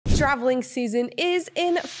Traveling season is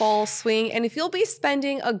in full swing, and if you'll be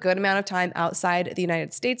spending a good amount of time outside the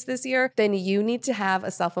United States this year, then you need to have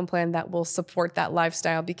a cell phone plan that will support that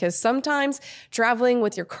lifestyle, because sometimes traveling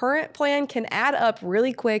with your current plan can add up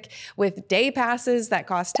really quick with day passes that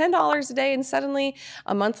cost $10 a day, and suddenly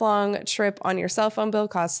a month-long trip on your cell phone bill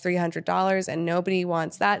costs $300, and nobody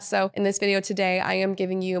wants that. So in this video today, I am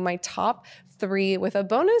giving you my top 3 with a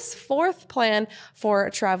bonus 4th plan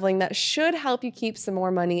for traveling that should help you keep some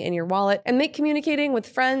more money in your wallet and make communicating with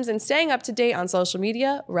friends and staying up to date on social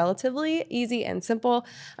media relatively easy and simple.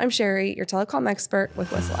 I'm Sherry, your telecom expert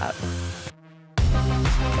with Whistle Out.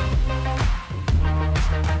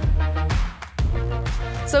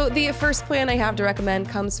 So the first plan I have to recommend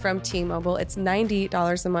comes from T-Mobile. It's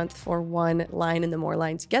 $90 a month for one line, and the more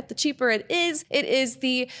lines you get, the cheaper it is. It is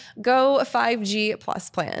the Go 5G Plus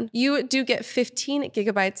plan. You do get 15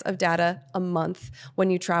 gigabytes of data a month when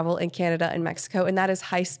you travel in Canada and Mexico, and that is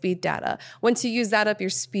high-speed data. Once you use that up, your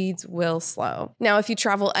speeds will slow. Now, if you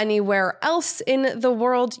travel anywhere else in the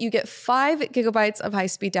world, you get 5 gigabytes of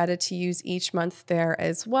high-speed data to use each month there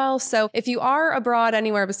as well. So if you are abroad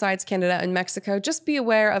anywhere besides Canada and Mexico, just be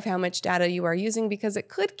aware of how much data you are using, because it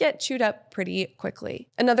could get chewed up pretty quickly.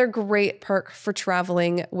 Another great perk for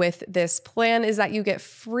traveling with this plan is that you get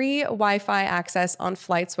free Wi-Fi access on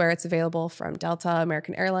flights where it's available from Delta,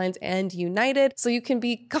 American Airlines, and United. So you can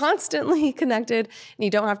be constantly connected and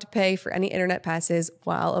you don't have to pay for any internet passes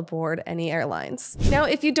while aboard any airlines. Now,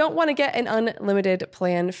 if you don't want to get an unlimited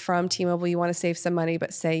plan from T-Mobile, you want to save some money,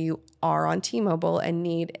 but say you are on T-Mobile and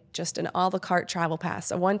need just an a la carte travel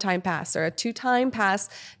pass, a one-time pass, or a two-time pass,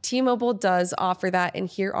 T-Mobile does offer that, and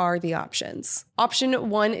here are the options. Option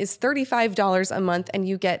 1 is $35 a month, and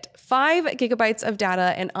you get 5 gigabytes of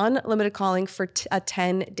data and unlimited calling for a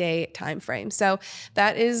 10-day time frame. So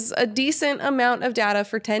that is a decent amount of data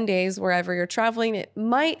for 10 days wherever you're traveling. It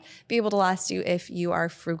might be able to last you if you are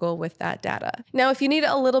frugal with that data. Now, if you need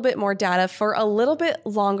a little bit more data for a little bit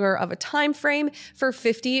longer of a time frame, for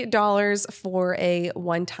 $50 for a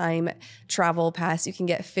one-time travel pass, you can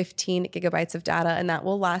get 15 gigabytes of data, and that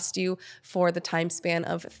will last you for the time span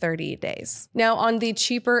of 30 days. Now, on the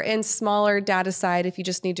cheaper and smaller data side, if you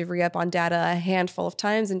just need to re-up on data a handful of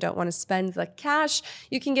times and don't want to spend the cash,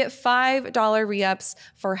 you can get $5 re-ups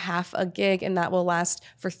for half a gig, and that will last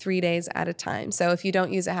for 3 days at a time. So if you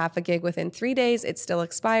don't use a half a gig within 3 days, it still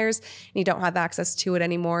expires and you don't have access to it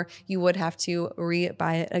anymore. You would have to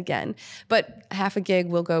re-buy it again. But half a gig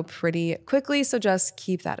will go pretty quickly, so just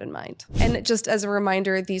keep that in mind. And just as a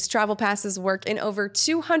reminder, these travel passes work in over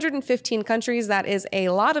 215 countries. That is a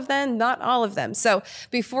lot of them, not all of them. So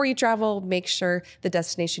before you travel, make sure the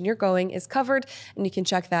destination you're going is covered, and you can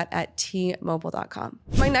check that at tmobile.com.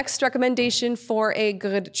 My next recommendation for a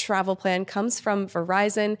good travel plan comes from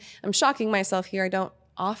Verizon. I'm shocking myself here. I don't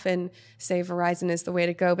often say Verizon is the way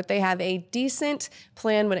to go, but they have a decent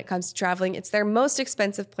plan when it comes to traveling. It's their most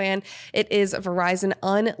expensive plan. It is Verizon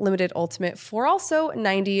Unlimited Ultimate for also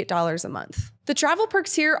 $90 a month. The travel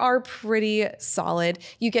perks here are pretty solid.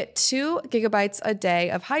 You get 2 gigabytes a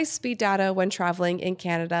day of high-speed data when traveling in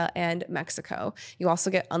Canada and Mexico. You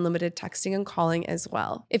also get unlimited texting and calling as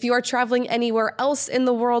well. If you are traveling anywhere else in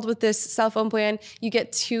the world with this cell phone plan, you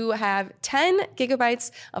get to have 10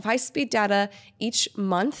 gigabytes of high-speed data each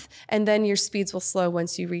month, and then your speeds will slow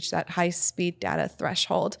once you reach that high-speed data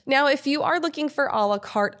threshold. Now, if you are looking for a la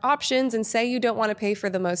carte options and say you don't want to pay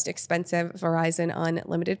for the most expensive Verizon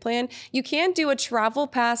Unlimited plan, you can do a travel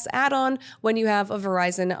pass add-on when you have a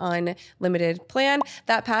Verizon Unlimited plan.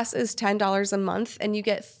 That pass is $10 a month, and you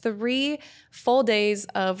get 3 full days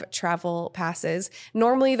of travel passes.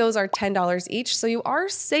 Normally, those are $10 each, so you are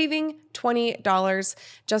saving $20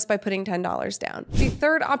 just by putting $10 down. The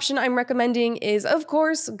third option I'm recommending is, of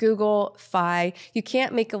course, GoggleFi. You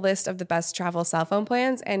can't make a list of the best travel cell phone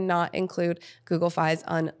plans and not include GoggleFi's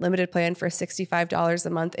unlimited plan for $65 a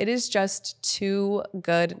month. It is just too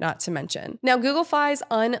good not to mention. Now, GoggleFi's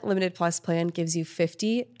Unlimited Plus plan gives you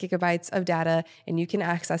 50 gigabytes of data, and you can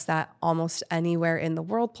access that almost anywhere in the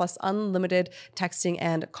world, plus unlimited texting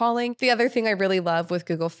and calling. The other thing I really love with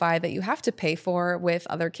GoggleFi that you have to pay for with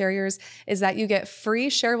other carriers is that you get free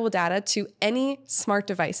shareable data to any smart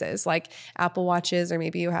devices like Apple Watches, or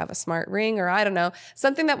maybe you have a smart ring, or I don't know,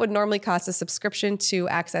 something that would normally cost a subscription to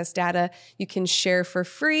access data. You can share for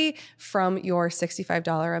free from your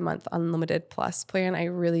 $65 a month Unlimited Plus plan. I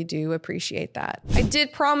really do appreciate that. I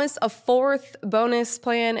did promise a 4th bonus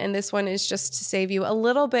plan, and this one is just to save you a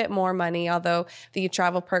little bit more money, although the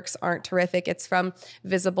travel perks aren't terrific. It's from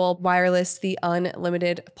Visible Wireless, the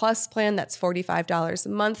Unlimited Plus plan. That's $45 a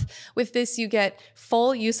month. With this, you get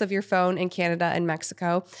full use of your phone in Canada and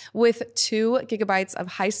Mexico with 2 gigabytes of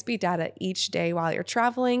high-speed data each day while you're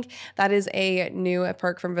traveling. That is a new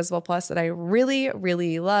perk from Visible Plus that I really,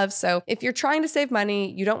 really love. So if you're trying to save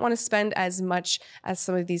money, you don't want to spend as much as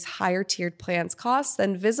some of these higher tiered plans cost,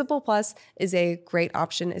 then Visible Plus is a great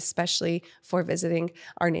option, especially for visiting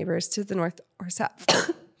our neighbors to the north or south.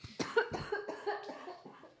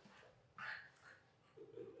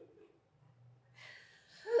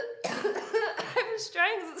 I was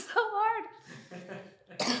trying so hard.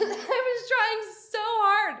 I was trying so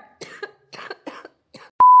hard.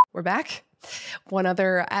 We're back. One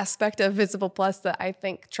other aspect of Visible Plus that I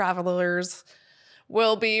think travelers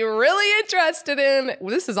will be really interested in.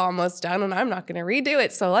 This is almost done and I'm not going to redo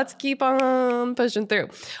it, so let's keep on pushing through.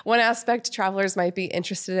 One aspect travelers might be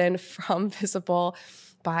interested in from Visible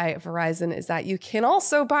by Verizon is that you can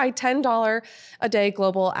also buy $10 a day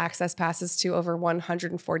global access passes to over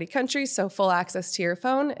 140 countries. So full access to your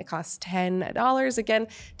phone, it costs $10. Again,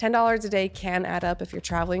 $10 a day can add up if you're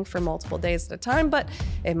traveling for multiple days at a time, but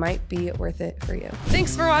it might be worth it for you.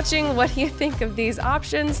 Thanks for watching. What do you think of these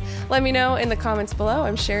options? Let me know in the comments below.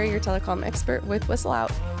 I'm Sherry, your telecom expert with Whistle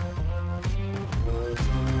Out.